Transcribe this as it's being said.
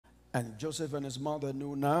and Joseph and his mother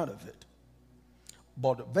knew not of it.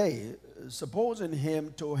 But they, supposing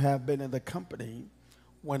him to have been in the company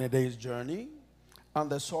when a day's journey, and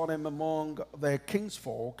they sought him among their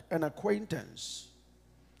kinsfolk and acquaintance.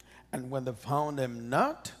 And when they found him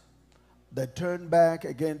not, they turned back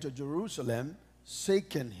again to Jerusalem,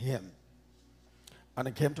 seeking him. And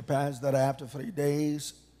it came to pass that after 3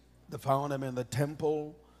 days, they found him in the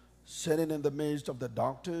temple, sitting in the midst of the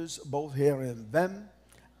doctors, both hearing them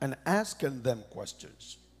and asking them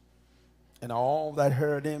questions. And all that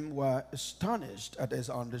heard him were astonished at his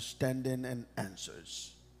understanding and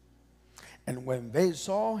answers. And when they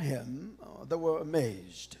saw him, they were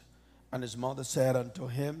amazed. And his mother said unto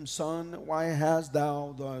him, Son, why hast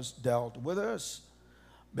thou thus dealt with us?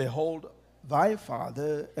 Behold, thy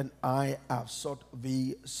father and I have sought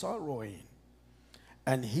thee sorrowing.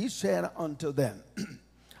 And he said unto them,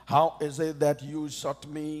 How is it that you sought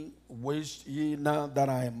me? Wist ye not that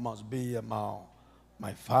I must be among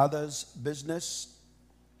my father's business?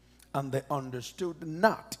 And they understood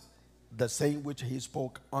not the saying which he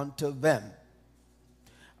spoke unto them.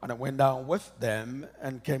 And I went down with them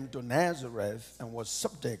and came to Nazareth and was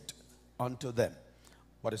subject unto them.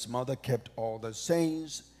 But his mother kept all the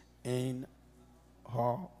sayings in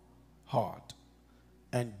her heart.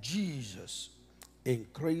 And Jesus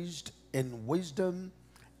increased in wisdom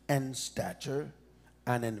and stature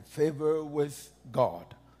and in favor with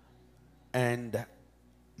God and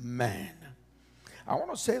man. I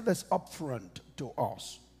want to say this up front to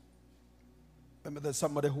us. Remember, there's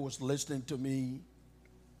somebody who was listening to me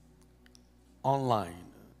online.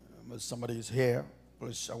 Somebody is here.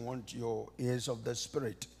 Please, I want your ears of the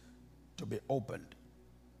Spirit to be opened.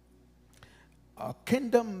 A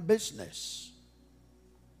kingdom business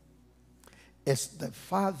is the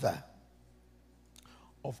father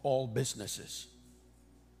of all businesses.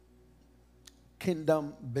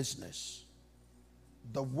 Kingdom business,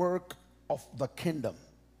 the work of the kingdom,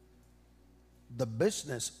 the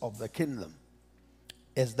business of the kingdom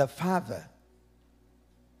is the father.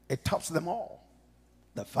 It tops them all.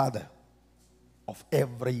 The father of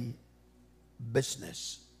every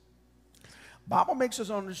business. Bible makes us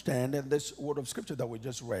understand in this word of scripture that we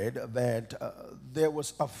just read that there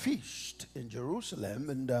was a feast in Jerusalem,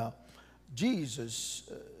 and Jesus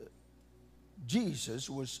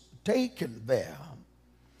was taken there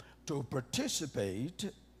to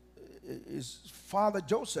participate. His father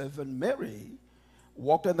Joseph and Mary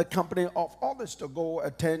walked in the company of others to go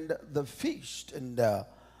attend the feast. And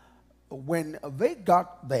when they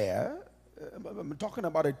got there, I'm talking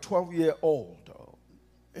about a 12-year-old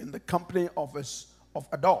in the company of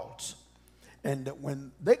adults. And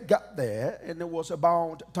when they got there, and it was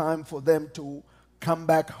about time for them to come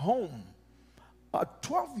back home, a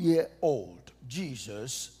 12-year-old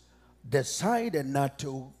Jesus decided not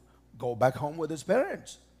to go back home with his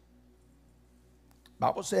parents.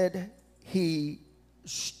 Bible said he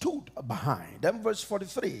stood behind. Then verse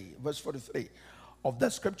 43 of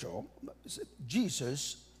that scripture,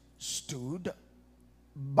 Jesus stood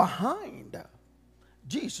behind.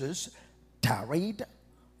 Jesus tarried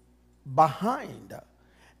behind.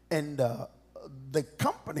 And the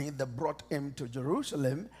company that brought him to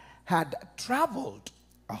Jerusalem had traveled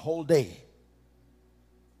a whole day,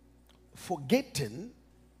 forgetting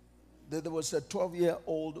that there was a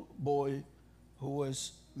 12-year-old boy who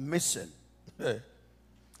was missing.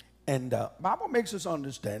 And Bible makes us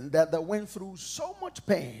understand that they went through so much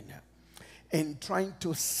pain in trying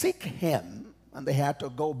to seek him, and they had to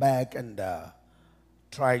go back and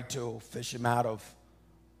try to fish him out of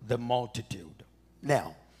the multitude.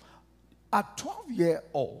 Now, a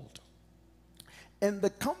 12-year-old in the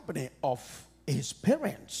company of his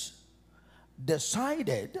parents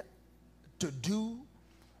decided to do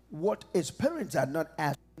what his parents had not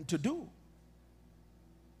asked him to do.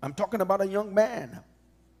 I'm talking about a young man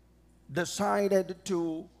decided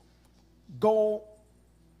to go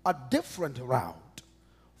a different route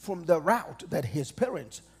from the route that his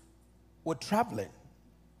parents were traveling.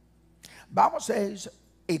 Bible says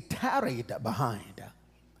he tarried behind.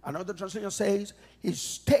 Another translation says he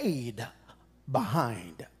stayed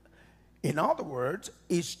behind. In other words,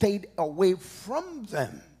 he stayed away from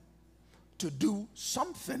them to do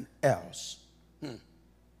something else.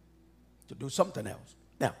 To do something else.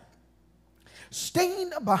 Now,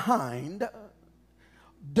 staying behind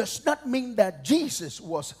does not mean that Jesus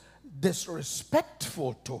was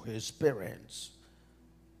disrespectful to his parents.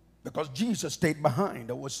 Because Jesus stayed behind.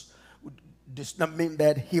 Does not mean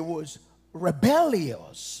that he was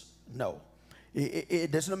rebellious. No.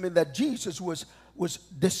 It does not mean that Jesus was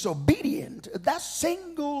disobedient. That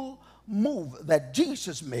single move that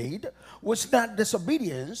Jesus made was not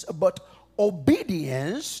disobedience, but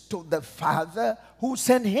obedience to the Father who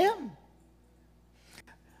sent him.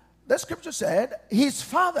 The scripture said his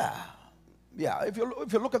Father. Yeah, if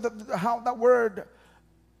you look at how that word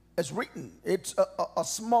is written, it's a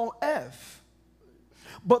small f.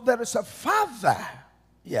 But there is a Father,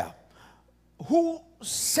 yeah, who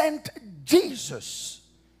sent Jesus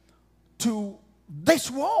to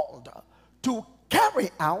this world to carry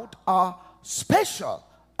out a special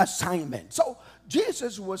assignment. So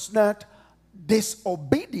Jesus was not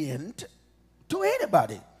disobedient to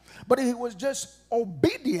anybody, but he was just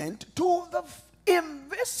obedient to the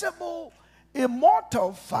invisible,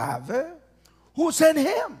 immortal Father who sent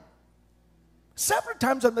him. Several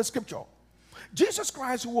times in the scripture, Jesus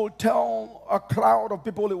Christ will tell a crowd of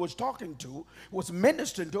people he was talking to, was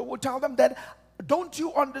ministering to, will tell them that, don't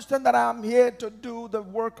you understand that I'm here to do the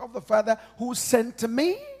work of the Father who sent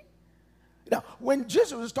me? Now, when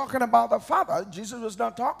Jesus was talking about the Father, Jesus was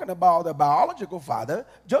not talking about the biological father,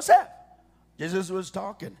 Joseph. Jesus was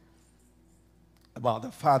talking about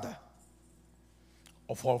the Father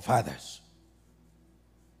of all fathers.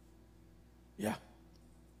 Yeah.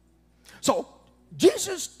 So,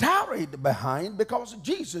 Jesus tarried behind because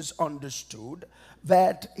Jesus understood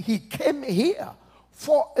that he came here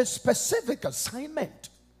for a specific assignment.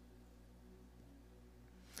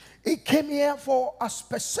 He came here for a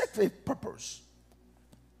specific purpose.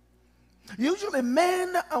 Usually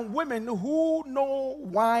men and women who know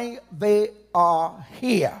why they are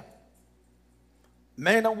here,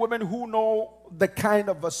 men and women who know the kind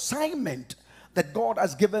of assignment that God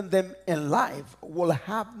has given them in life, will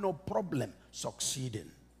have no problem succeeding.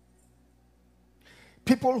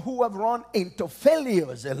 People who have run into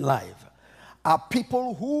failures in life are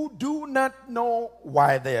people who do not know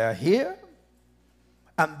why they are here,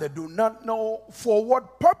 and they do not know for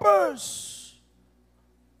what purpose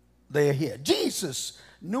they are here. Jesus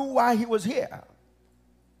knew why he was here,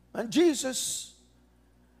 and Jesus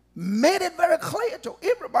made it very clear to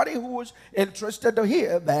everybody who was interested to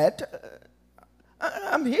hear that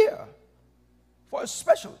I'm here for a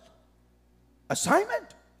special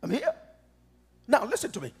assignment. I'm here. Now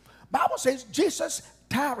listen to me. Bible says Jesus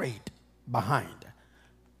tarried behind.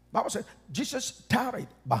 Bible says Jesus tarried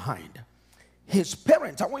behind. His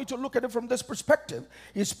parents, I want you to look at it from this perspective.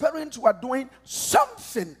 His parents were doing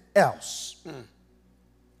something else.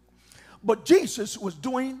 But Jesus was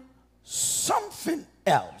doing something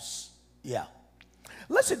else. Yeah.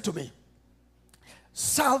 Listen to me.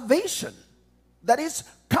 Salvation, that is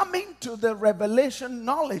coming to the revelation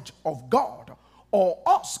knowledge of God, or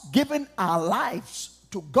us giving our lives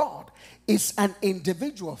to God, is an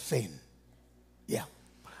individual thing. Yeah.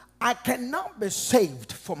 I cannot be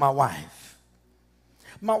saved for my wife.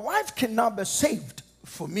 My wife cannot be saved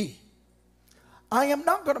for me. I am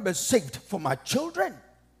not going to be saved for my children.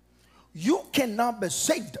 You cannot be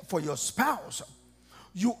saved for your spouse.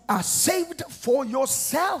 You are saved for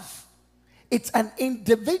yourself. It's an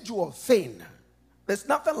individual thing. There's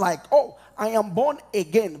nothing like, oh, I am born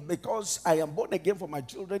again because I am born again for my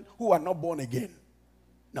children who are not born again.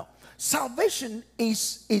 No. Salvation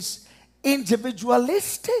is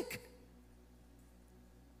individualistic.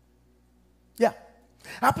 Yeah.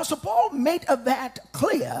 Apostle Paul made that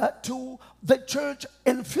clear to the church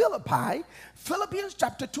in Philippi. Philippians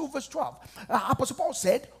chapter 2 verse 12. Apostle Paul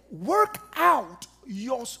said, work out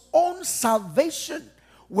your own salvation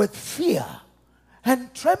with fear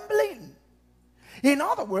and trembling. In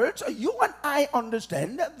other words, you and I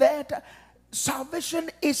understand that salvation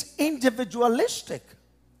is individualistic.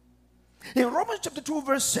 In Romans chapter 2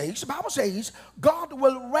 verse 6, the Bible says, God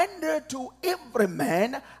will render to every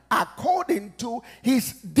man according to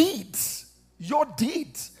his deeds. Your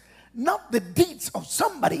deeds, not the deeds of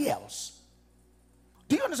somebody else.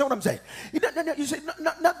 Do you understand what I'm saying? You see,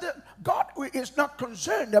 God is not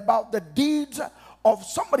concerned about the deeds of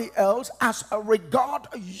somebody else as regard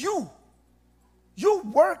you. You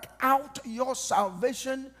work out your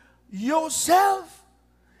salvation yourself.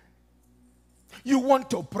 You want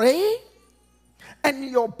to pray, and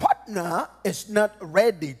your partner is not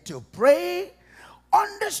ready to pray.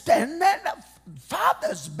 Understand that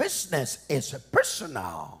Father's business is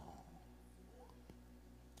personal.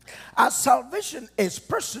 As salvation is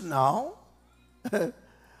personal,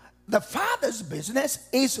 the Father's business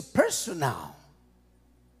is personal.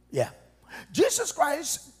 Yeah. Jesus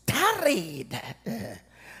Christ tarried.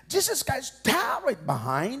 Jesus Christ tarried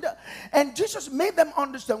behind, and Jesus made them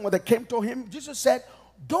understand when they came to him. Jesus said,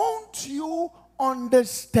 don't you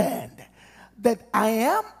understand that I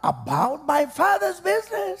am about my Father's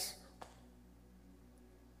business?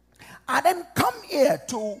 I didn't come here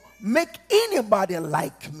to make anybody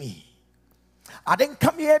like me. I didn't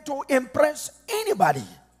come here to impress anybody.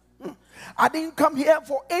 I didn't come here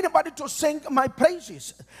for anybody to sing my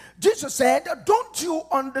praises. Jesus said, don't you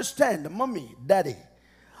understand, mommy, daddy,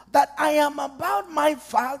 that I am about my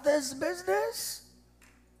Father's business?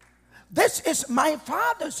 This is my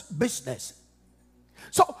Father's business.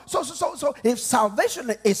 So if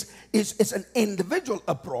salvation is an individual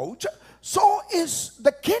approach, so is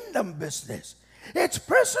the kingdom business. It's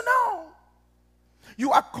personal.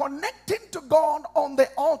 You are connecting to God on the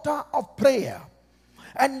altar of prayer.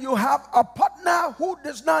 And you have a partner who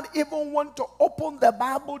does not even want to open the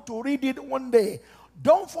Bible to read it one day.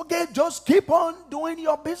 Don't forget, just keep on doing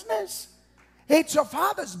your business. It's your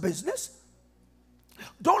Father's business.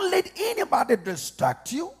 Don't let anybody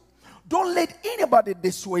distract you. Don't let anybody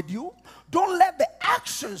dissuade you. Don't let the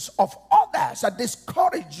actions of others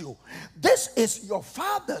discourage you. This is your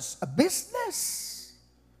Father's business.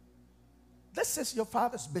 This is your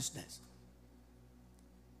Father's business.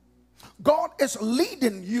 God is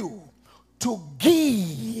leading you to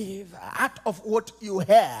give out of what you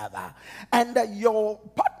have, and your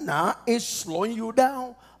partner is slowing you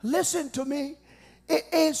down. Listen to me. It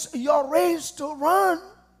is your race to run.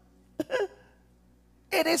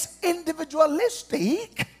 It is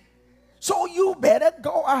individualistic. So you better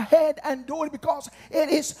go ahead and do it, because it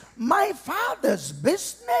is my Father's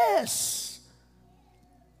business.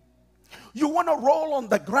 You want to roll on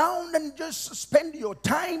the ground and just spend your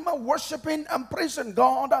time worshiping and praising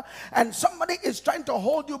God, and somebody is trying to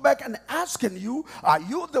hold you back and asking you, are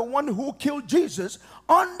you the one who killed Jesus?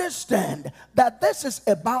 Understand that this is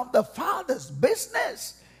about the Father's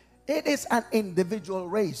business. It is an individual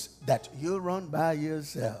race that you run by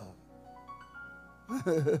yourself.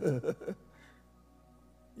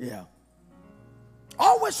 Yeah.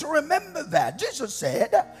 Always remember that. Jesus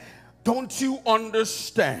said, don't you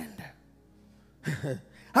understand?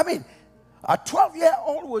 I mean, a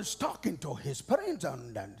 12-year-old was talking to his parents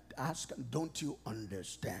and asking, don't you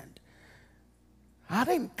understand? I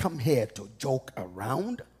didn't come here to joke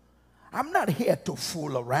around. I'm not here to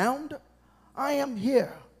fool around. I am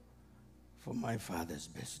here for my Father's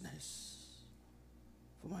business.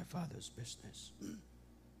 For my Father's business.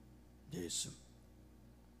 Yes.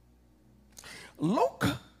 Luke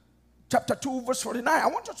chapter 2 verse 49. I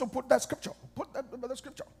want you to put that scripture. Put that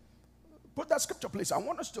scripture. Put that scripture, please. I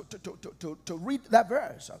want us to read that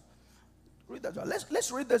verse. Read that verse. Let's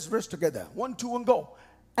read this verse together. 1, 2, and go.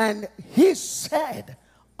 And he said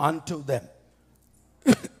unto them,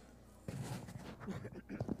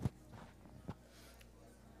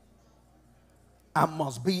 I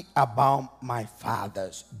must be about my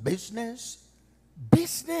Father's business.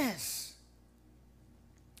 Business.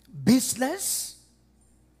 Business.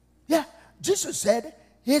 Yeah, Jesus said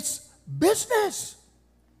it's business.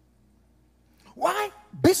 Why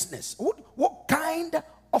business? What kind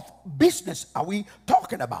of business are we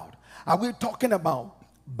talking about? Are we talking about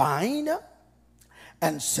buying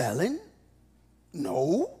and selling?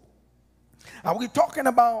 No. Are we talking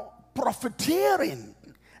about profiteering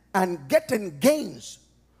and getting gains?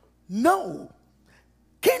 No.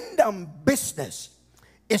 Kingdom business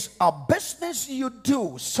is a business you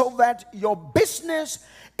do so that your business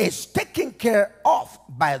is taken care of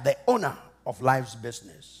by the owner of life's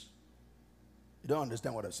business. You don't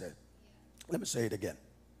understand what I said? Let me say it again.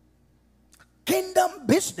 Kingdom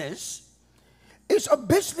business is a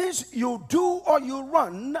business you do or you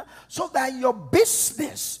run so that your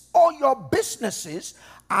business or your businesses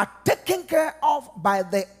are taken care of by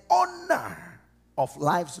the owner of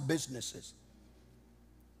life's businesses.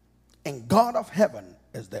 And God of heaven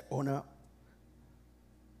is the owner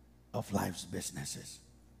of life's businesses.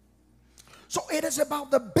 So it is about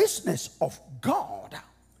the business of God.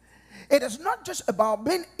 It is not just about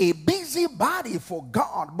being a busybody for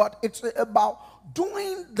God, but it's about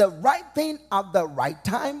doing the right thing at the right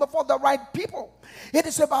time for the right people. It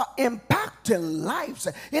is about impacting lives.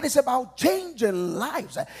 It is about changing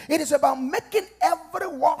lives. It is about making every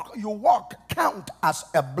walk you walk count as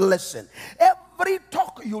a blessing. Every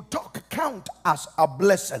talk you talk count as a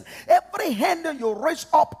blessing. Every hand you raise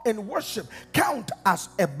up in worship count as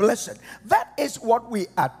a blessing. That is what we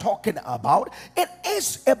are talking about. It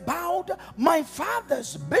is about my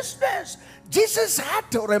Father's business. Jesus had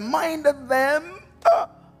to remind them.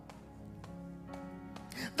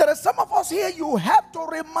 There are some of us here, you have to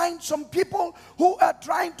remind some people who are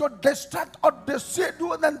trying to distract or deceive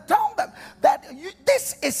you, and then tell them that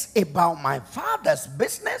this is about my Father's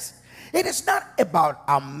business. It is not about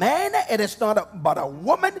a man. It is not about a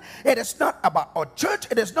woman. It is not about a church.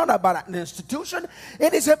 It is not about an institution.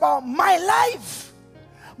 It is about my life.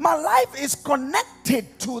 My life is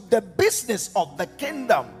connected to the business of the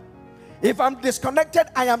kingdom. If I'm disconnected,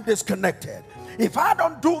 I am disconnected. If I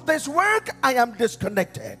don't do this work, I am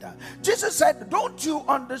disconnected. Jesus said, don't you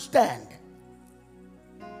understand?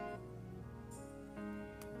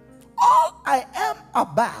 All I am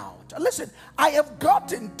about, listen, I have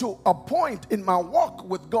gotten to a point in my walk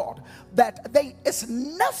with God that there is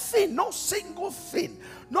nothing, no single thing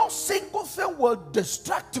will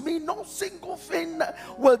distract me, no single thing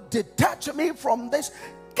will detach me from this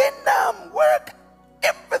kingdom work.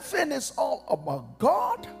 Everything is all about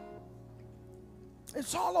God.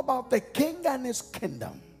 It's all about the king and his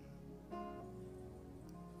kingdom.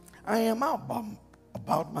 I am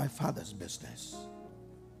about my Father's business.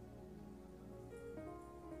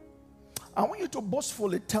 I want you to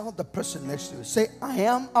boastfully tell the person next to you, say, I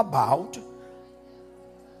am about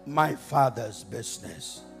my Father's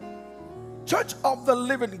business. Church of the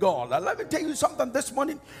living God, let me tell you something this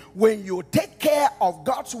morning. When you take care of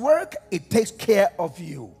God's work, it takes care of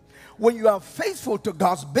you. When you are faithful to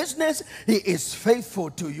God's business, he is faithful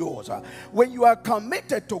to yours. When you are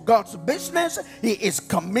committed to God's business, he is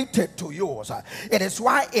committed to yours. It is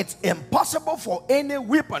why it's impossible for any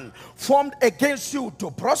weapon formed against you to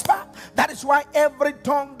prosper. That is why every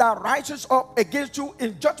tongue that rises up against you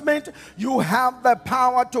in judgment, you have the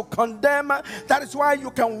power to condemn. That is why you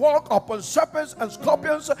can walk upon serpents and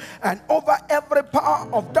scorpions and over every power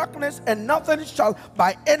of darkness, and nothing shall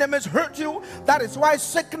by enemies hurt you. That is why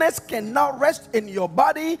sickness cannot rest in your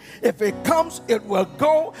body. If it comes, it will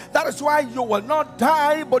go. That is why you will not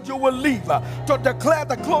die, but you will live to declare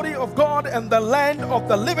the glory of God in the land of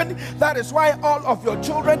the living. That is why all of your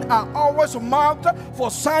children are always marked for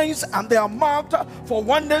signs, and they are marked for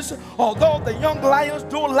wonders. Although the young lions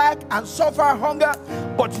do lack and suffer hunger,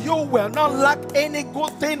 but you will not lack any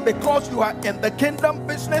good thing because you are in the kingdom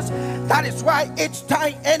business. That is why each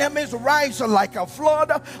time enemies rise like a flood,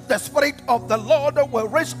 the Spirit of the Lord will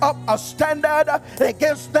raise up a standard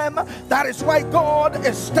against them. That is why God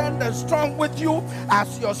is standing strong with you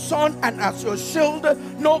as your son and as your shield.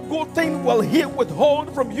 No good thing will he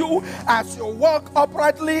withhold from you as you walk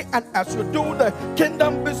uprightly and as you do the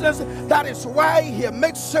kingdom business. That is why he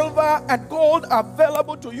makes silver and gold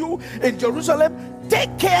available to you in Jerusalem.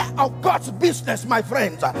 Take care of God's business, my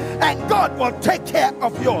friends, and God will take care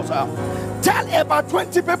of yours. Tell about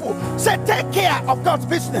 20 people, say, take care of God's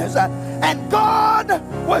business, and God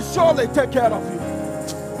will surely take care of you.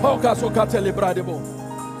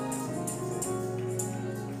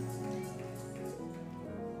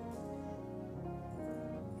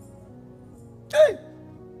 Hey,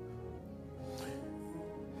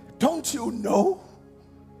 don't you know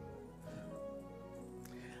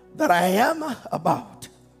that I am about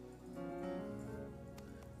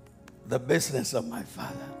the business of my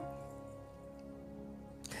Father?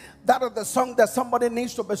 That is the song that somebody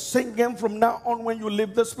needs to be singing from now on when you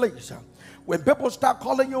leave this place. When people start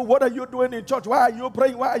calling you, what are you doing in church? Why are you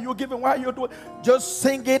praying? Why are you giving? Why are you doing? Just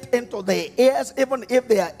sing it into their ears. Even if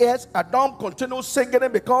their ears are dumb, continue singing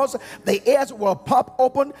it, because the ears will pop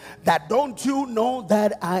open. That don't you know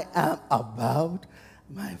that I am about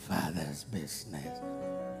my Father's business?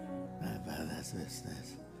 My Father's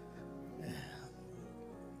business. Yeah.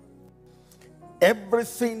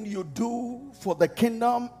 Everything you do for the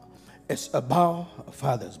kingdom is about a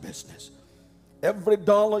Father's business. Every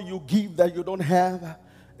dollar you give that you don't have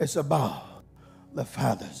is about the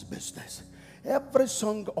Father's business. Every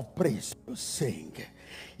song of praise you sing,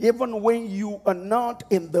 even when you are not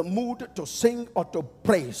in the mood to sing or to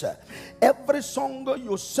praise, every song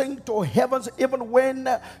you sing to heavens, even when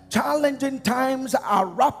challenging times are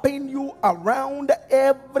wrapping you around,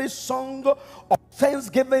 every song of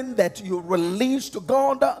thanksgiving that you release to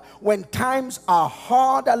God when times are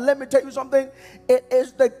hard. And let me tell you something, it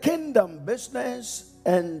is the kingdom business,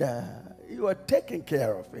 and you are taking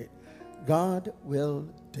care of it. God will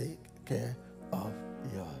take care of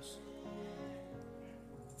yours.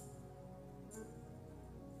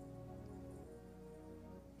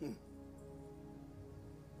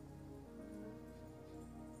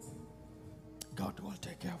 God will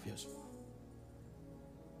take care of yours.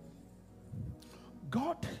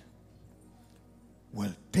 God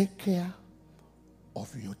will take care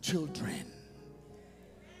of your children.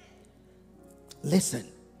 Listen,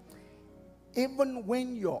 even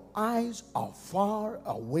when your eyes are far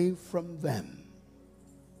away from them,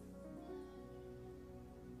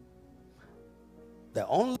 the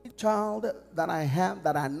only child that I have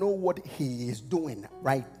that I know what he is doing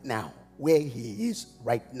right now, where he is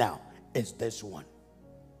right now, is this one.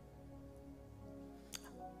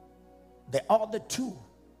 The other two,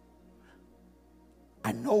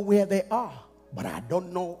 I know where they are. But I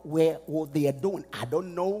don't know what they are doing. I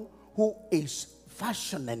don't know who is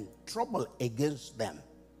fashioning trouble against them.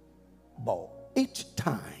 But each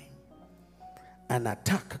time an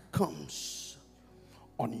attack comes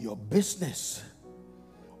on your business,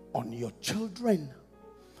 on your children,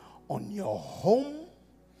 on your home,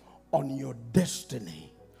 on your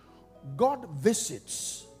destiny, God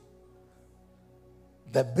visits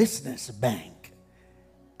the business bank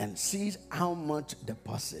and sees how much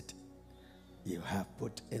deposit you have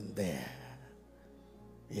put in there.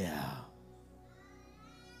 Yeah.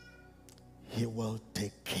 He will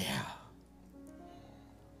take care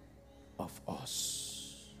of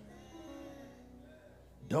us.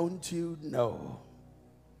 Don't you know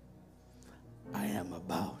I am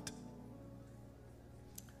about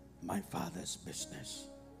my Father's business?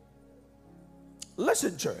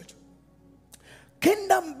 Listen, church.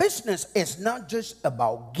 Kingdom business is not just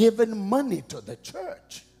about giving money to the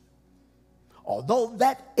church. Although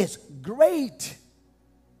that is great.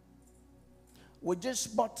 We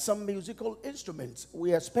just bought some musical instruments.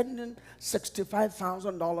 We are spending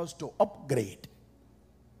 $65,000 to upgrade.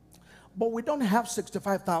 But we don't have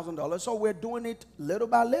 $65,000, so we're doing it little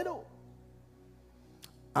by little.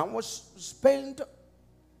 And we spent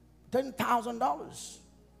 $10,000.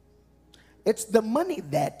 It's the money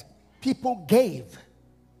that people gave.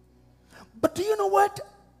 But do you know what?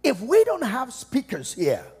 If we don't have speakers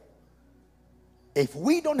here, if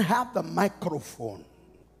we don't have the microphone,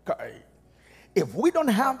 okay, if we don't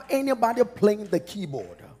have anybody playing the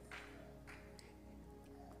keyboard,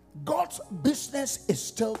 God's business is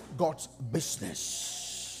still God's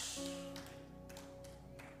business.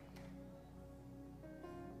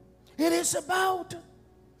 It is about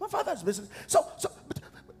my Father's business.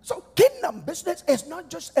 So kingdom business is not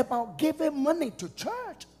just about giving money to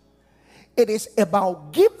church. It is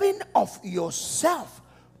about giving of yourself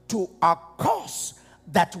to a cause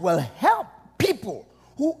that will help people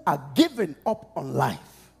who are giving up on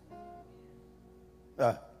life.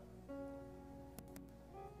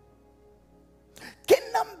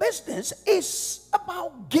 Kingdom business is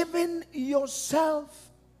about giving yourself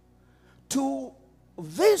to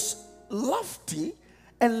this lofty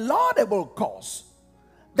and laudable cause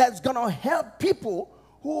that's going to help people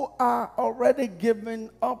who are already giving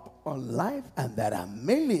up on life. And there are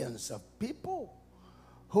millions of people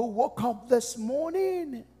who woke up this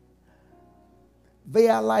morning. They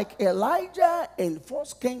are like Elijah in 1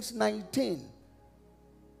 Kings 19.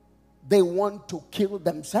 They want to kill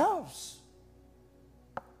themselves.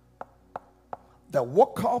 They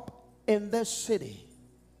woke up in this city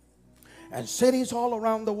and cities all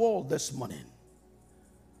around the world this morning.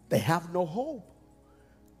 They have no hope.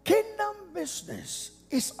 Kingdom business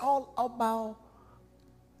is all about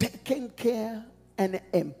taking care and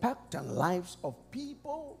impacting lives of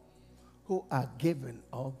people who are giving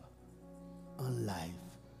up on life.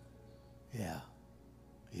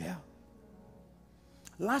 Yeah.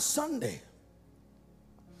 Last Sunday,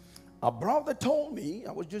 a brother told me,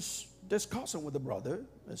 I was just discussing with the brother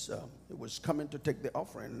as he was coming to take the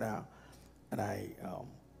offering now, and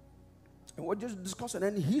we're just discussing,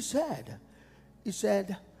 and he said,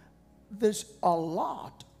 there's a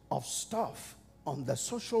lot of stuff on the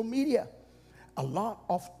social media, a lot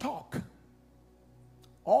of talk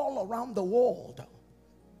all around the world,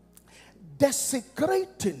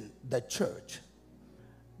 desecrating the church,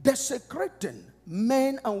 desecrating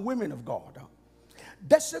men and women of God,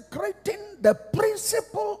 desecrating the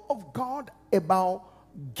principle of God about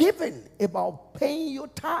giving, about paying your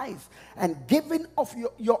tithe and giving of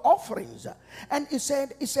your offerings. And he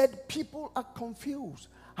said people are confused.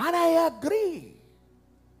 And I agree.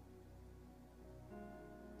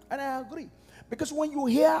 Because when you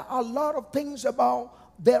hear a lot of things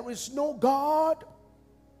about there is no God,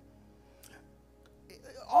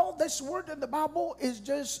 all this word in the Bible is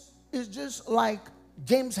just like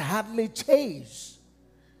James Hadley Chase.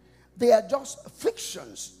 They are just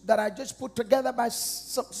fictions that are just put together by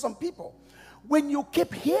some people. When you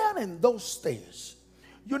keep hearing those things,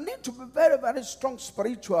 you need to be very, very strong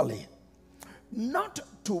spiritually. Not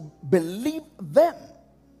to believe them,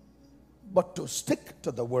 but to stick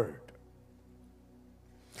to the word.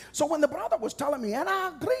 So when the brother was telling me, and I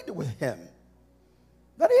agreed with him,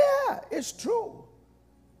 that yeah, it's true.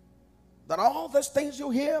 That all these things you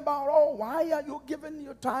hear about, oh, why are you giving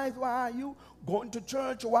your tithe? Why are you going to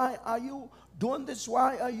church? Why are you doing this?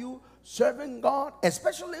 Why are you serving God?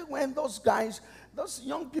 Especially when those guys, those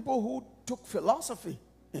young people who took philosophy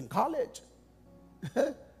in college,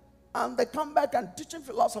 and they come back and teaching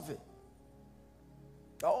philosophy.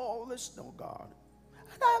 Oh, there's no God.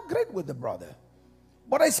 And I agreed with the brother.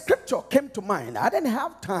 But a scripture came to mind. I didn't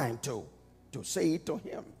have time to to say it to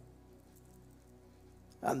him.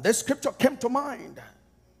 And this scripture came to mind.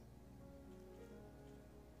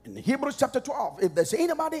 In Hebrews chapter 12, if there's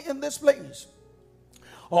anybody in this place,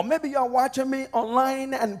 or maybe you're watching me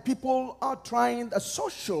online and people are trying the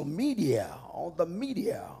social media or the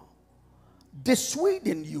media,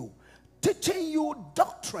 dissuading you, teaching you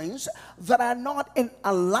doctrines that are not in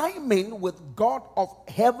alignment with God of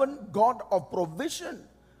heaven, God of provision,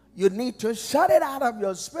 you need to shut it out of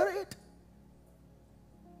your spirit.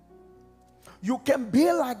 You can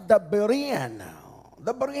be like the Bereans.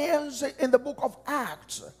 The Bereans in the book of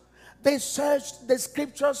Acts, they searched the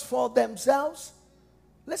scriptures for themselves.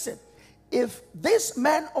 Listen, if this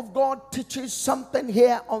man of God teaches something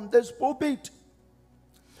here on this pulpit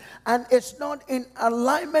and it's not in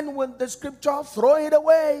alignment with the scripture, throw it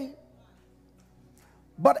away.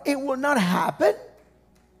 But it will not happen,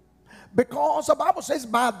 because the Bible says,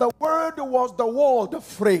 by the word was the world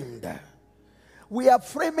framed. We are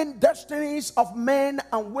framing destinies of men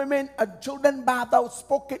and women and children by the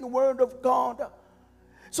spoken word of God.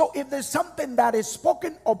 So if there's something that is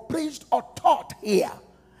spoken or preached or taught here,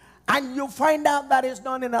 and you find out that it's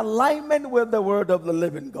not in alignment with the word of the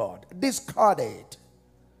living God, discard it.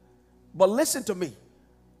 But listen to me.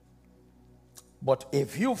 But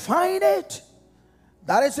if you find it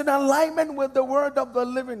that is in alignment with the word of the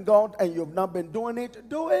living God and you've not been doing it,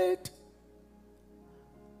 do it.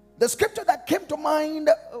 The scripture that came to mind,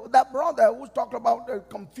 that brother who's talking about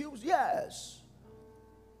confused, yes.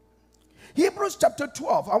 Hebrews chapter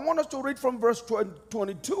 12, I want us to read from verse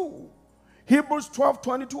 22. Hebrews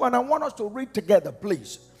 12:22, and I want us to read together,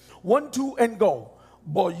 please. 1, 2, and go.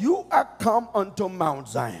 But you are come unto Mount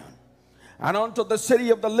Zion, and unto the city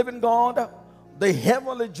of the living God, the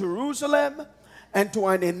heavenly Jerusalem, and to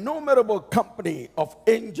an innumerable company of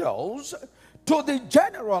angels, to the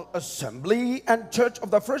general assembly and church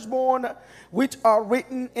of the firstborn, which are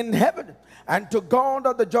written in heaven, and to God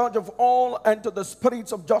the judge of all, and to the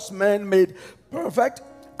spirits of just men made perfect,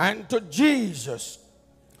 and to Jesus,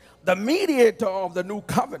 the mediator of the new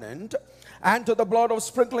covenant, and to the blood of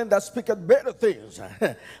sprinkling that speaketh better things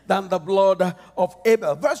than the blood of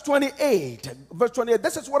Abel. Verse 28.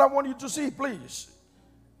 This is what I want you to see, please.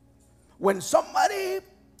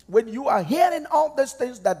 When you are hearing all these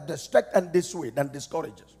things that distract and dissuade and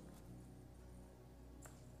discourages,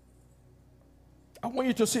 I want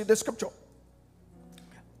you to see this scripture.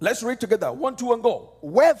 Let's read together. 1, 2, and go.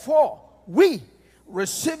 Wherefore, we,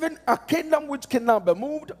 receiving a kingdom which cannot be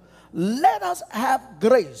moved, let us have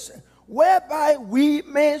grace, whereby we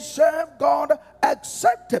may serve God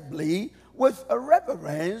acceptably with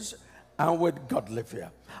reverence and with godly fear.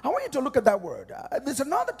 I want you to look at that word. There's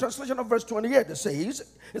another translation of verse 28 that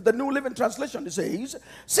says, it's the New Living Translation. It says,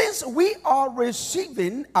 since we are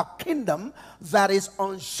receiving a kingdom that is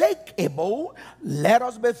unshakable, let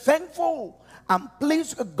us be thankful and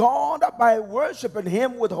please God by worshiping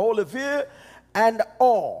him with holy fear and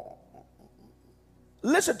awe.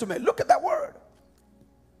 Listen to me. Look at that word.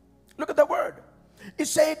 Look at that word. It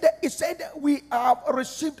said we have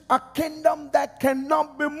received a kingdom that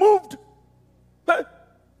cannot be moved.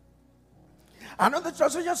 Another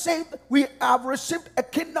translation says we have received a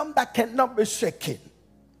kingdom that cannot be shaken.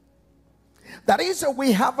 That is,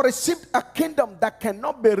 we have received a kingdom that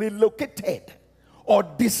cannot be relocated or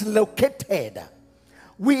dislocated.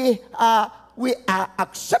 We are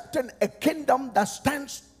accepting a kingdom that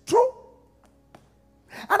stands true.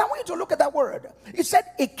 And I want you to look at that word. It said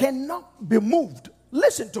it cannot be moved.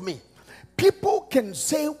 Listen to me. People can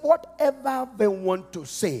say whatever they want to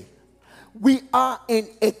say. We are in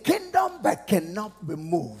a kingdom that cannot be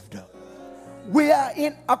moved. We are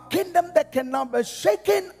in a kingdom that cannot be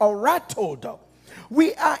shaken or rattled.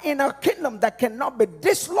 We are in a kingdom that cannot be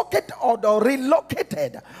dislocated or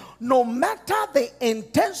relocated. No matter the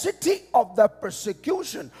intensity of the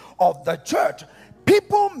persecution of the church,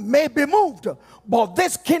 people may be moved, but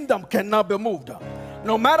this kingdom cannot be moved.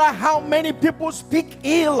 No matter how many people speak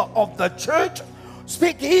ill of the church,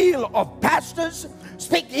 speak ill of pastors,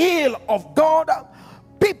 speak ill of God,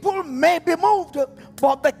 people may be moved,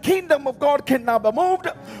 but the kingdom of God cannot be moved.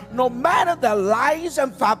 No matter the lies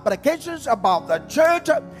and fabrications about the church,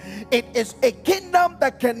 it is a kingdom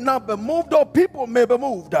that cannot be moved, or people may be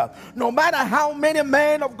moved. No matter how many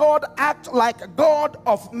men of God act like God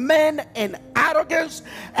of men in arrogance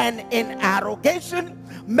and in arrogation,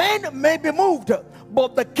 men may be moved,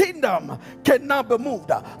 but the kingdom cannot be moved.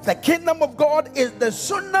 The kingdom of God is the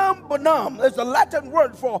sunam bonum. It's a Latin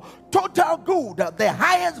word for total good, the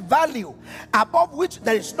highest value, above which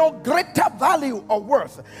there is no greater value or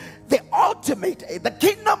worth. The ultimate ultimate. The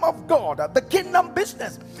kingdom of God, the kingdom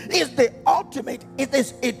business is the ultimate. It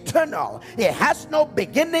is eternal. It has no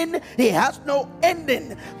beginning. It has no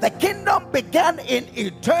ending. The kingdom began in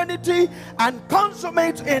eternity and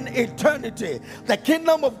consummates in eternity. The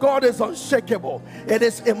kingdom of God is unshakable. It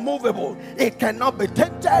is immovable. It cannot be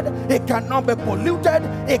tainted. It cannot be polluted.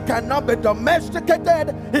 It cannot be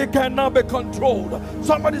domesticated. It cannot be controlled.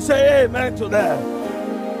 Somebody say amen to that.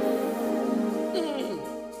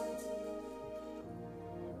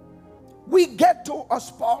 We get to a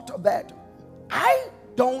spot that I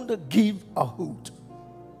don't give a hoot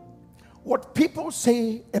what people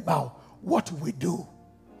say about what we do.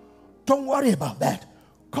 Don't worry about that.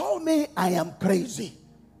 Call me I am crazy.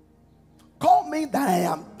 Call me that I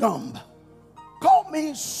am dumb. Call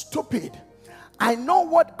me stupid. I know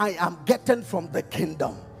what I am getting from the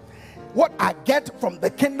kingdom. What I get from the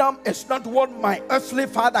kingdom is not what my earthly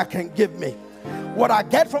father can give me. What I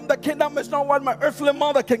get from the kingdom is not what my earthly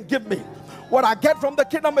mother can give me. What I get from the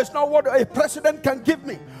kingdom is not what a president can give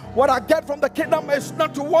me. What I get from the kingdom is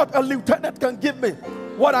not what a lieutenant can give me.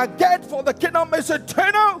 What I get for the kingdom is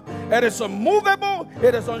eternal. It is immovable.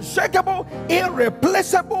 It is unshakable,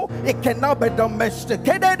 irreplaceable. It cannot be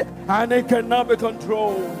domesticated and it cannot be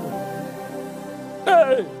controlled.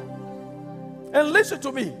 Hey. And listen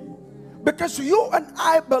to me. Because you and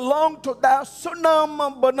I belong to that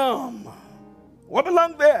Sunam Banam. We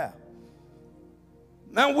belong there.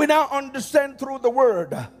 And we now understand through the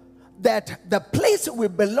word that the place we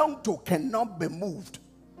belong to cannot be moved.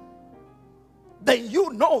 Then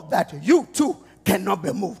you know that you too cannot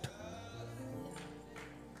be moved.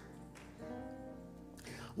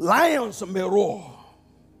 Lions may roar,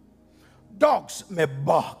 dogs may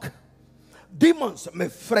bark, demons may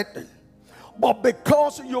threaten, but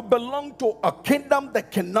because you belong to a kingdom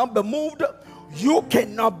that cannot be moved, you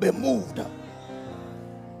cannot be moved.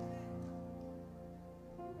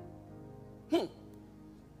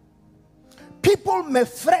 People may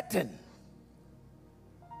threaten.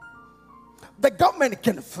 The government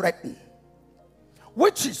can threaten.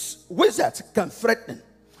 Wizards can threaten.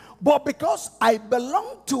 But because I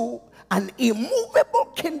belong to an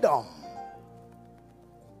immovable kingdom,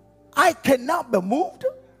 I cannot be moved.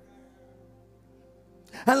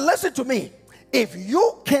 And listen to me. If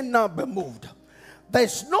you cannot be moved,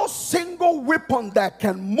 there's no single weapon that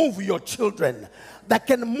can move your children, that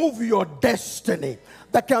can move your destiny,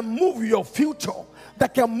 that can move your future,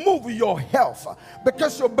 that can move your health,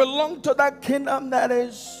 because you belong to that kingdom that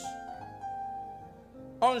is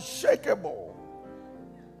unshakable,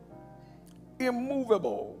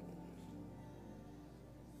 immovable.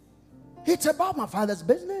 It's about my Father's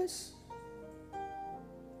business.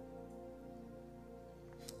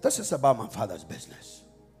 This is about my Father's business.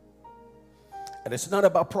 It is not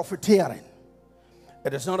about profiteering.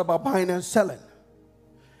 It is not about buying and selling.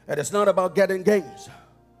 It is not about getting gains.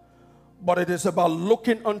 But it is about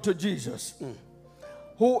looking unto Jesus,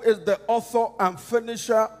 who is the author and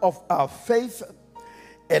finisher of our faith.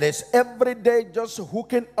 It is every day just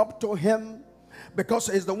hooking up to him, because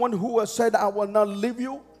he's the one who has said, I will not leave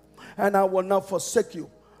you and I will not forsake you.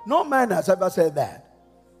 No man has ever said that.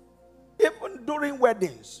 Even during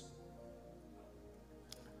weddings.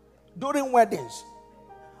 During weddings,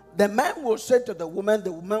 the man will say to the woman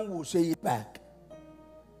will say it back.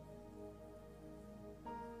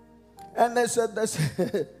 And there's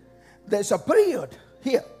a period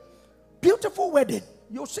here. Beautiful wedding.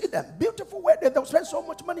 You'll see them. Beautiful wedding. They'll spend so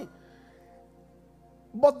much money.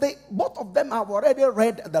 But both of them have already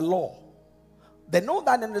read the law. They know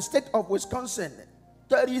that in the state of Wisconsin,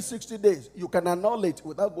 30, 60 days, you can annul it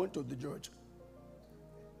without going to the judge.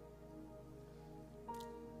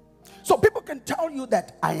 So people can tell you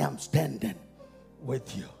that I am standing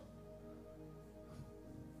with you.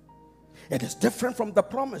 It is different from the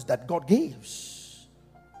promise that God gives.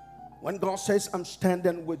 When God says, I'm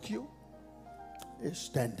standing with you, He's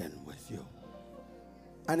standing with you.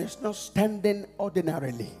 And it's not standing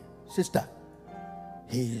ordinarily, sister.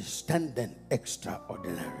 He is standing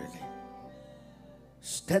extraordinarily.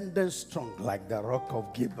 Standing strong like the rock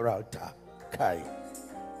of Gibraltar. Kai.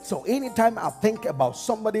 So anytime I think about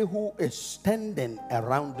somebody who is standing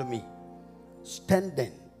around me,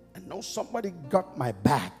 standing, I know somebody got my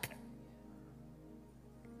back.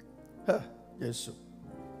 Yes.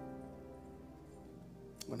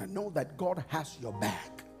 When I know that God has your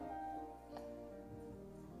back,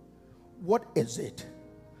 what is it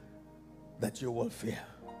that you will fear?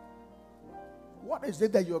 What is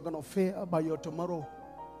it that you're going to fear about your tomorrow?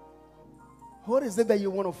 What is it that you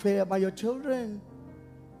want to fear about your children?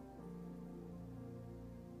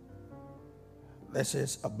 This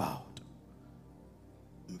is about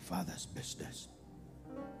Father's business.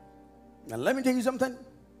 And let me tell you something.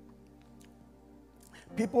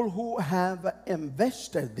 People who have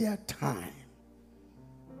invested their time,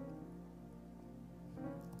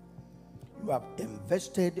 you have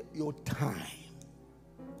invested your time.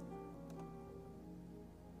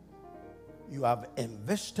 You have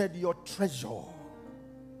invested your treasure.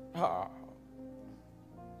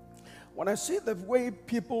 When I see the way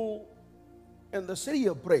people in the city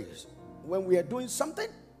of praise, when we are doing something,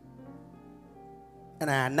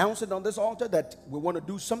 and I announce it on this altar that we want to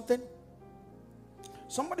do something,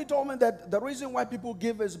 somebody told me that the reason why people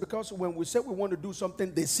give is because when we say we want to do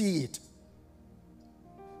something, they see it.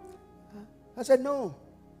 I said, no,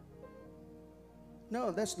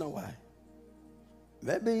 that's not why.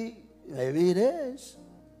 Maybe it is.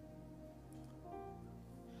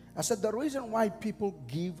 I said, the reason why people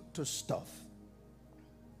give to stuff,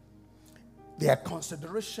 their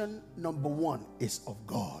consideration number one is of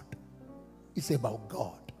God. It's about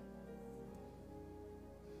God.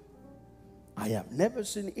 I have never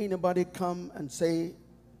seen anybody come and say,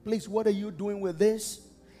 please, what are you doing with this?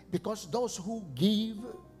 Because those who give,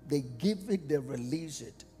 they give it, they release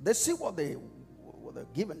it. They see what they're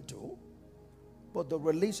given to, but they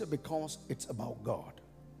release it because it's about God.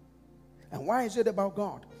 And why is it about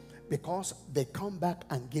God? Because they come back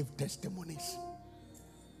and give testimonies.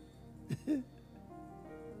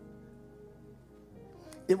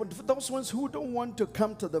 Even for those ones who don't want to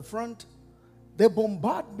come to the front, they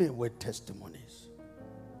bombard me with testimonies.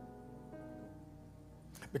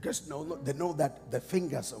 Because they know that the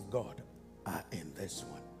fingers of God are in this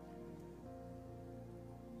one.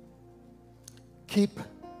 Keep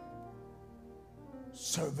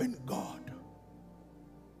serving God.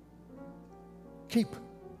 Keep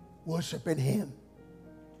worshiping Him.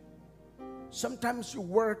 Sometimes you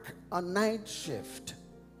work a night shift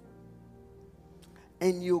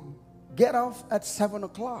and you get off at 7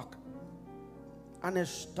 o'clock, and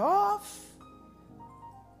it's tough.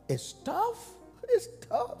 It's tough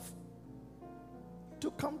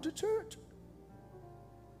to come to church.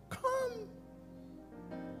 Come.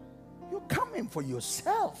 You're coming for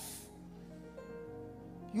yourself.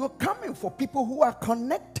 You're coming for people who are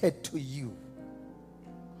connected to you.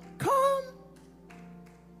 Come.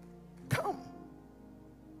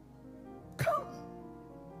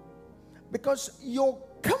 Because your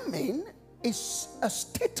coming is a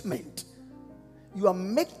statement you are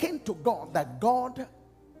making to God that God,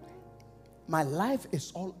 my life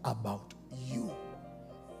is all about you.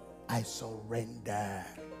 I surrender.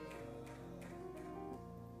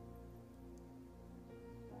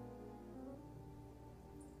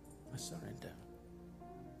 I surrender.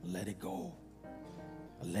 Let it go.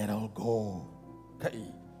 Let all go. Hey,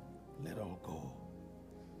 let all go.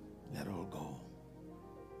 Let all go.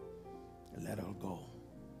 Let all go.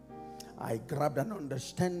 I grabbed an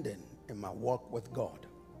understanding in my walk with God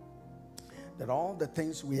that all the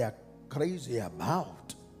things we are crazy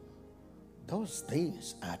about, those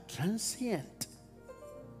things are transient.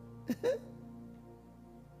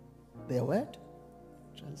 They're what?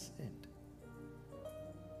 Transient.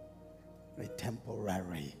 They're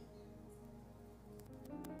temporary.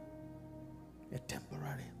 They're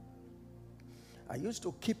temporary. I used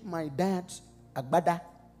to keep my dad's agbada.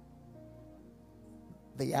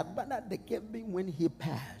 The agbada they gave me when he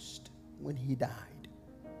passed, when he died,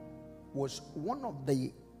 was one of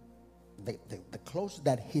the clothes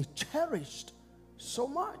that he cherished so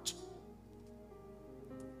much.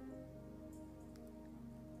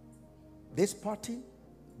 This party,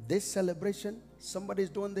 this celebration, somebody's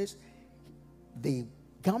doing this. The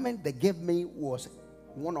garment they gave me was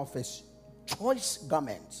one of his choice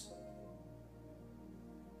garments.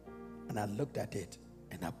 And I looked at it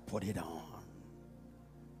and I put it on.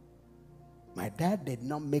 My dad did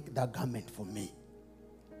not make that garment for me.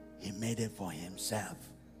 He made it for himself.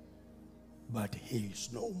 But he is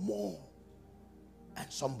no more.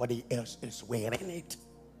 And somebody else is wearing it.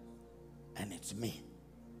 And it's me.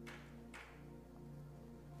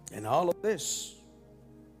 And all of this,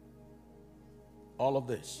 all of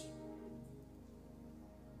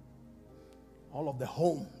the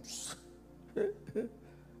homes,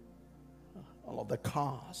 all of the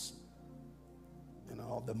cars, and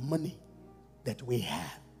all the money that we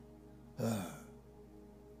have,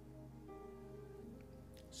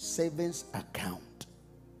 savings account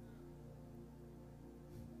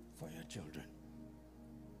for your children.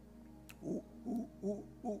 Who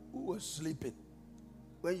was sleeping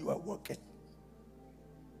when you are working,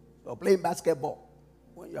 or playing basketball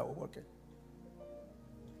when you are working?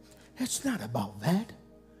 It's not about that.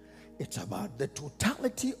 It's about the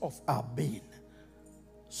totality of our being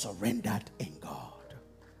surrendered in God.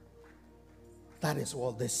 That is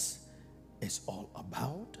what this is all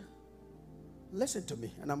about. Listen to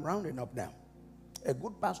me, and I'm rounding up now. A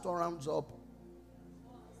good pastor rounds up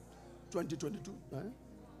 2022.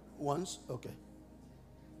 Once? Okay.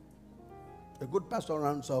 A good pastor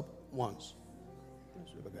rounds up once.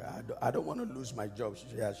 I don't want to lose my job.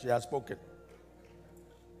 She has spoken.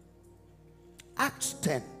 Acts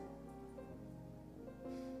 10.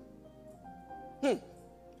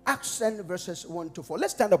 Acts 10 verses 1 to 4.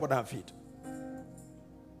 Let's stand up on our feet.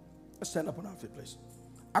 Let's stand up on our feet, please.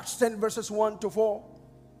 Acts 10 verses 1 to 4.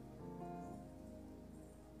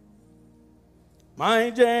 My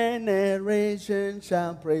generation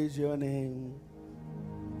shall praise your name.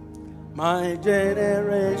 My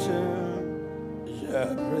generation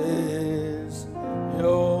shall praise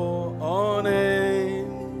your name.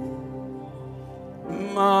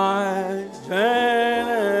 My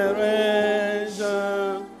generation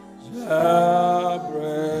shall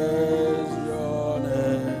praise your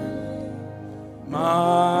name.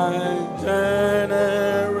 My generation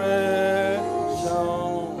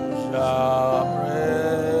shall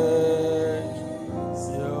praise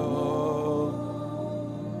your.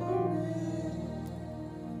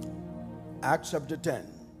 Acts chapter 10.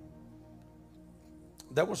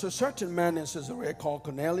 There was a certain man in Caesarea called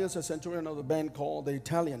Cornelius, a centurion of the band called the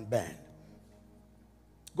Italian band.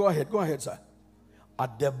 Go ahead, sir. A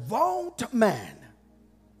devout man,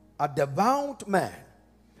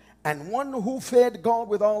 and one who feared God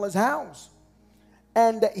with all his house.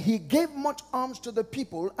 And he gave much alms to the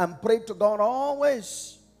people and prayed to God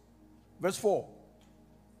always. Verse 4.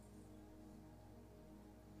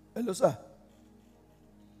 Hello, sir.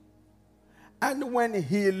 And when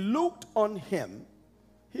he looked on him,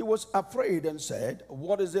 he was afraid and said,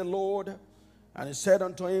 What is it, Lord? And he said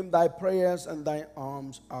unto him, Thy prayers and thy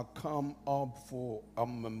alms are come up for a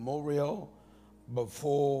memorial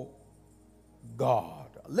before God.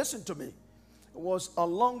 Listen to me. It was a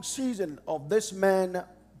long season of this man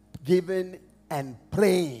giving and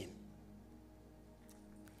praying.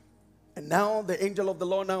 And now the angel of the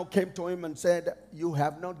Lord now came to him and said, You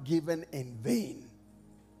have not given in vain.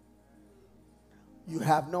 You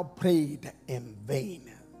have not prayed in vain.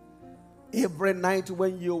 Every night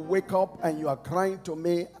when you wake up and you are crying to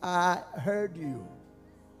me, I heard you.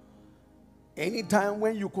 Anytime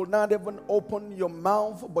when you could not even open your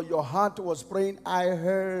mouth, but your heart was praying, I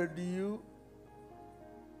heard you.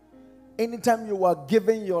 Anytime you were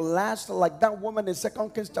giving your last, like that woman in 2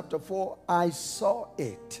 Kings chapter 4, I saw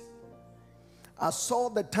it. I saw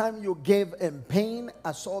the time you gave in pain.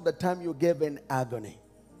 I saw the time you gave in agony.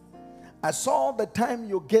 I saw the time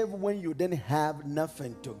you gave when you didn't have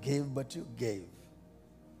nothing to give, but you gave.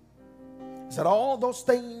 He said all those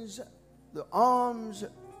things, the alms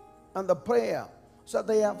and the prayer, so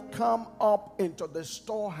they have come up into the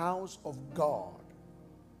storehouse of God.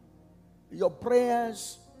 Your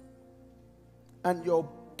prayers and your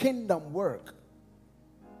kingdom work,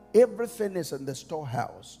 everything is in the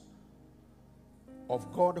storehouse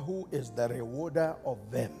of God, who is the rewarder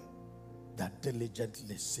of them that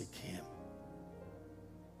diligently seek him.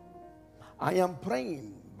 I am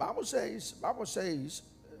praying. Bible says,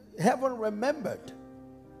 heaven remembered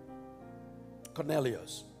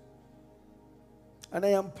Cornelius. And I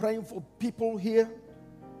am praying for people here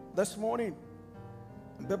this morning,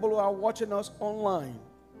 and people who are watching us online,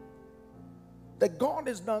 that God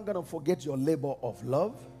is not going to forget your labor of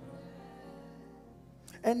love.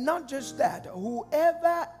 And not just that,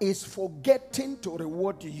 whoever is forgetting to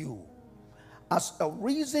reward you as a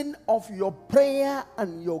reason of your prayer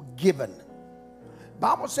and your giving,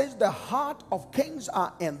 Bible says the heart of kings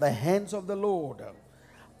are in the hands of the Lord.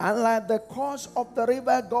 And like the course of the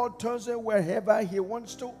river, God turns it wherever he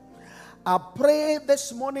wants to. I pray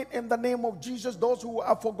this morning in the name of Jesus, those who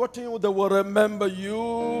have forgotten you, they will remember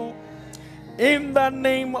you. In the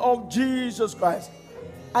name of Jesus Christ,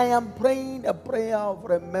 I am praying a prayer of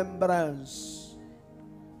remembrance.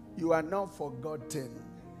 You are not forgotten.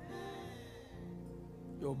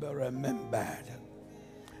 You'll be remembered.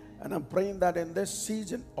 And I'm praying that in this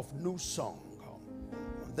season of new song,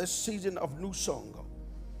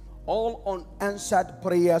 all unanswered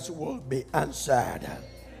prayers will be answered.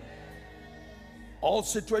 All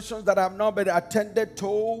situations that have not been attended to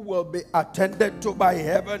will be attended to by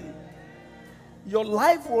heaven. Your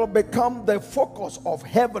life will become the focus of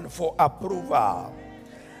heaven for approval.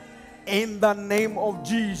 In the name of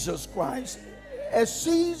Jesus Christ. A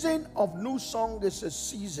season of new song is a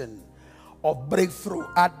season of breakthrough.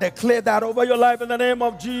 I declare that over your life in the name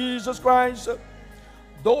of Jesus Christ.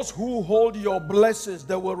 Those who hold your blessings,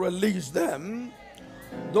 they will release them.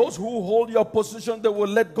 Those who hold your position, they will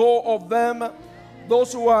let go of them.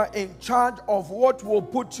 Those who are in charge of what will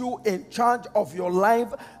put you in charge of your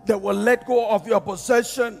life, they will let go of your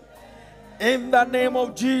possession. In the name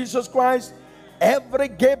of Jesus Christ, every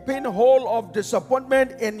gaping hole of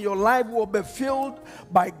disappointment in your life will be filled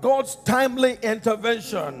by God's timely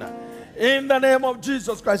intervention. In the name of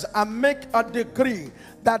Jesus Christ, I make a decree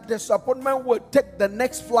that disappointment will take the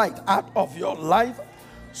next flight out of your life.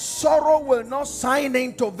 Sorrow will not sign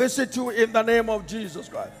in to visit you in the name of Jesus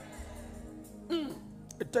Christ.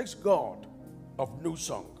 It takes God of new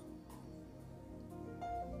song.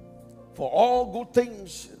 For all good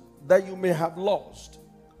things that you may have lost,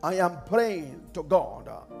 I am praying to God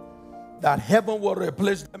that heaven will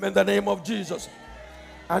replace them in the name of Jesus.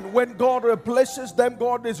 And when God replaces them,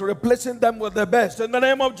 God is replacing them with the best in the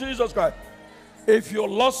name of Jesus Christ. If you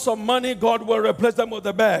lost some money, God will replace them with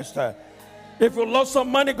the best. If you lost some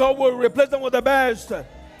money, God will replace them with the best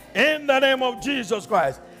in the name of Jesus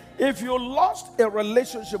Christ. If you lost a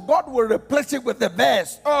relationship, God will replace it with the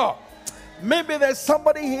best. Oh, maybe there's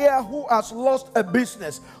somebody here who has lost a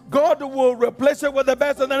business. God will replace it with the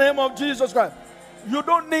best in the name of Jesus Christ. You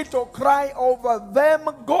don't need to cry over them.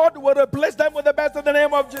 God will replace them with the best in the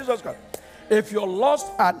name of Jesus Christ. If you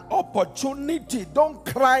lost an opportunity, don't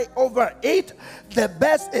cry over it. The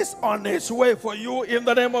best is on its way for you in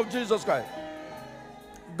the name of Jesus Christ.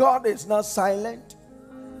 God is not silent.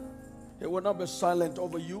 He will not be silent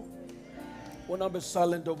over you. He will not be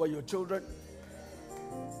silent over your children.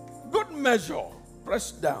 Good measure,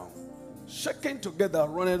 pressed down, shaking together,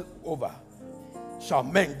 running over, shall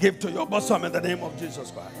men give to your bosom in the name of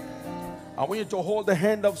Jesus Christ. I want you to hold the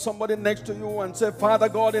hand of somebody next to you and say, Father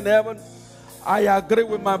God in heaven, I agree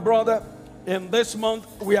with my brother. In this month,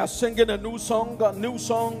 we are singing a new song, a new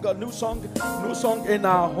song, a new song, new song in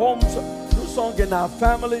our homes, new song in our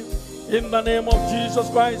family. In the name of Jesus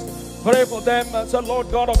Christ, pray for them. Say,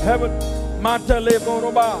 Lord God of heaven, I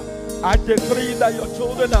decree that your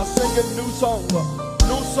children are singing new song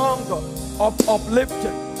of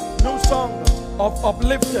uplifting, new song of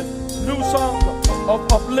uplifting, new song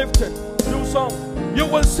of uplifting, new song. You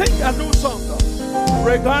will sing a new song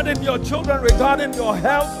regarding your children, regarding your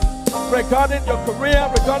health, regarding your career,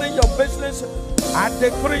 regarding your business. I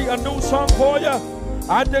decree a new song for you.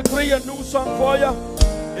 I decree a new song for you.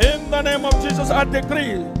 In the name of Jesus, I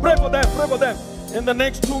decree. Pray for them, pray for them. In the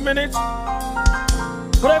next 2 minutes,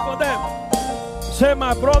 pray for them. Say,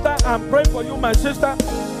 my brother, I'm praying for you, my sister.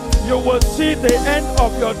 You will see the end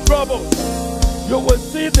of your troubles. You will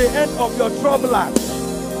see the end of your troublers.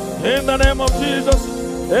 In the name of Jesus.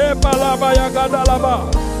 You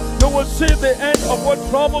will see the end of what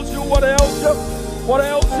troubles you. What else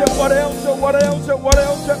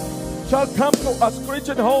shall come to a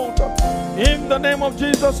screeching halt. In the name of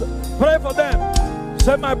Jesus, pray for them.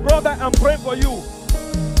 Say, my brother, I'm praying for you.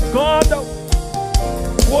 God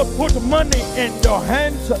will put money in your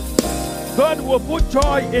hands. God will put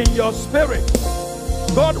joy in your spirit.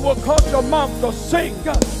 God will cause your mouth to sing.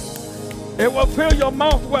 It will fill your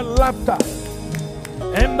mouth with laughter.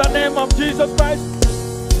 In the name of Jesus Christ,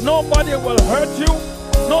 nobody will hurt you.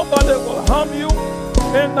 Nobody will harm you.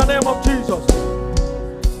 In the name of Jesus.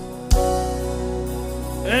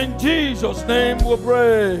 In Jesus' name we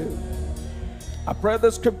pray. I pray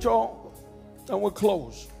the scripture and we'll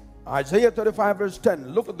close. Isaiah 35 verse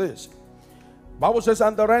 10. Look at this. Bible says,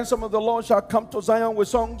 and the ransom of the Lord shall come to Zion with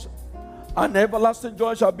songs, and everlasting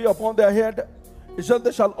joy shall be upon their head. It said,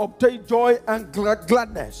 they shall obtain joy and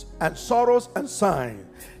gladness, and sorrows and sighing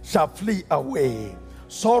shall flee away.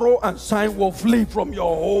 Sorrow and sighing will flee from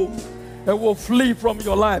your home. It will flee from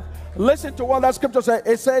your life. Listen to what that scripture said.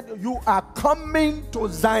 It said, you are coming to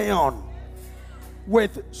Zion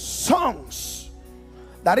with songs.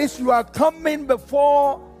 That is, you are coming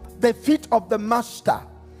before the feet of the Master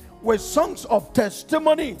with songs of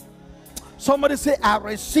testimony. Somebody say, I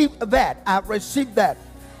receive that. I receive that.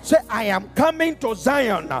 Say, I am coming to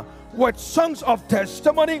Zion with songs of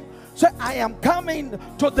testimony. Say, I am coming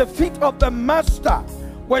to the feet of the Master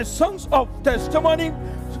with songs of testimony.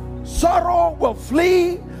 Sorrow will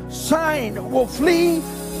flee, sighing will flee,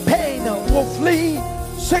 pain will flee,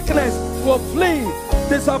 sickness will flee,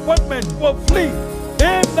 disappointment will flee.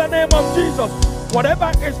 In the name of Jesus,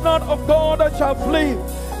 whatever is not of God shall flee.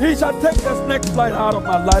 He shall take this next flight out of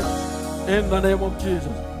my life. In the name of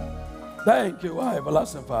Jesus. Thank you, our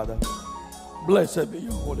everlasting Father. Blessed be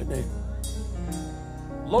your holy name.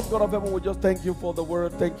 Lord God of heaven, we just thank you for the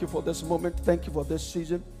word. Thank you for this moment. Thank you for this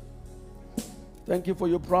season. Thank you for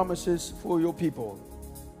your promises for your people.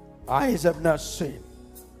 Eyes have not seen,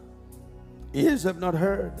 ears have not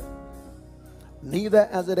heard, neither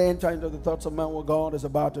has it entered into the thoughts of man what God is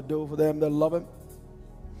about to do for them that love him.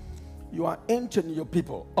 You are inching your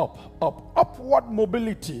people up, upward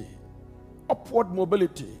mobility, upward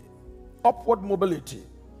mobility, upward mobility.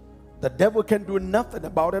 The devil can do nothing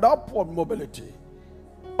about it. Upward mobility,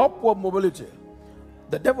 upward mobility.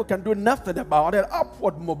 The devil can do nothing about it.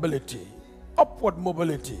 Upward mobility, upward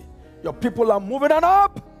mobility. Your people are moving on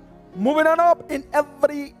up in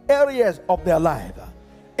every areas of their life.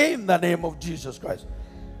 In the name of Jesus Christ.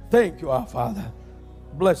 Thank you, our Father.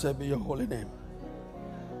 Blessed be your holy name.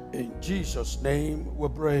 In Jesus' name we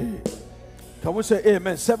pray. Can we say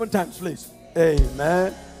amen 7 times, please?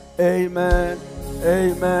 Amen, amen,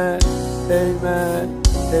 amen, amen,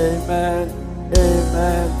 amen,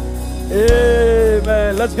 amen,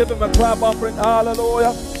 amen. Let's give him a clap offering. Hallelujah.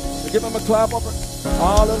 Let's give him a clap offering.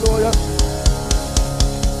 Hallelujah.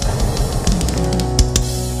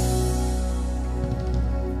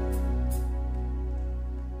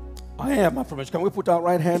 I am affirmation. Can we put our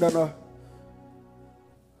right hand on our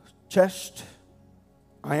chest?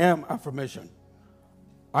 I am affirmation.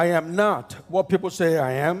 I am not what people say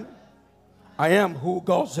I am. I am who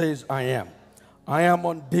God says I am. I am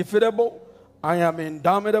undefeatable. I am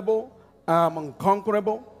indomitable. I am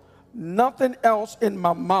unconquerable. Nothing else in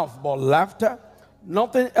my mouth but laughter.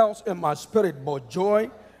 Nothing else in my spirit but joy.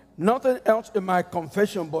 Nothing else in my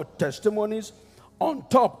confession but testimonies. On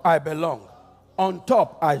top I belong. On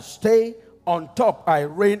top I stay. On top I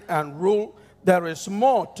reign and rule. There is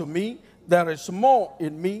more to me. There is more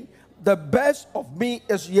in me. The best of me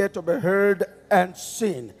is yet to be heard and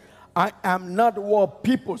seen. I am not what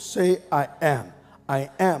people say I am. I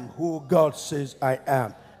am who God says I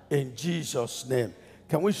am. In Jesus' name.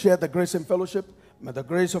 Can we share the grace and fellowship? May the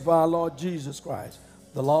grace of our Lord Jesus Christ,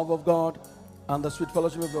 the love of God, and the sweet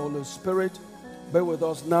fellowship of the Holy Spirit be with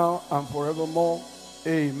us now and forevermore.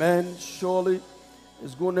 Amen. Surely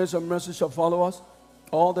His goodness and mercy shall follow us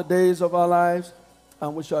all the days of our lives,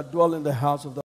 and we shall dwell in the house of the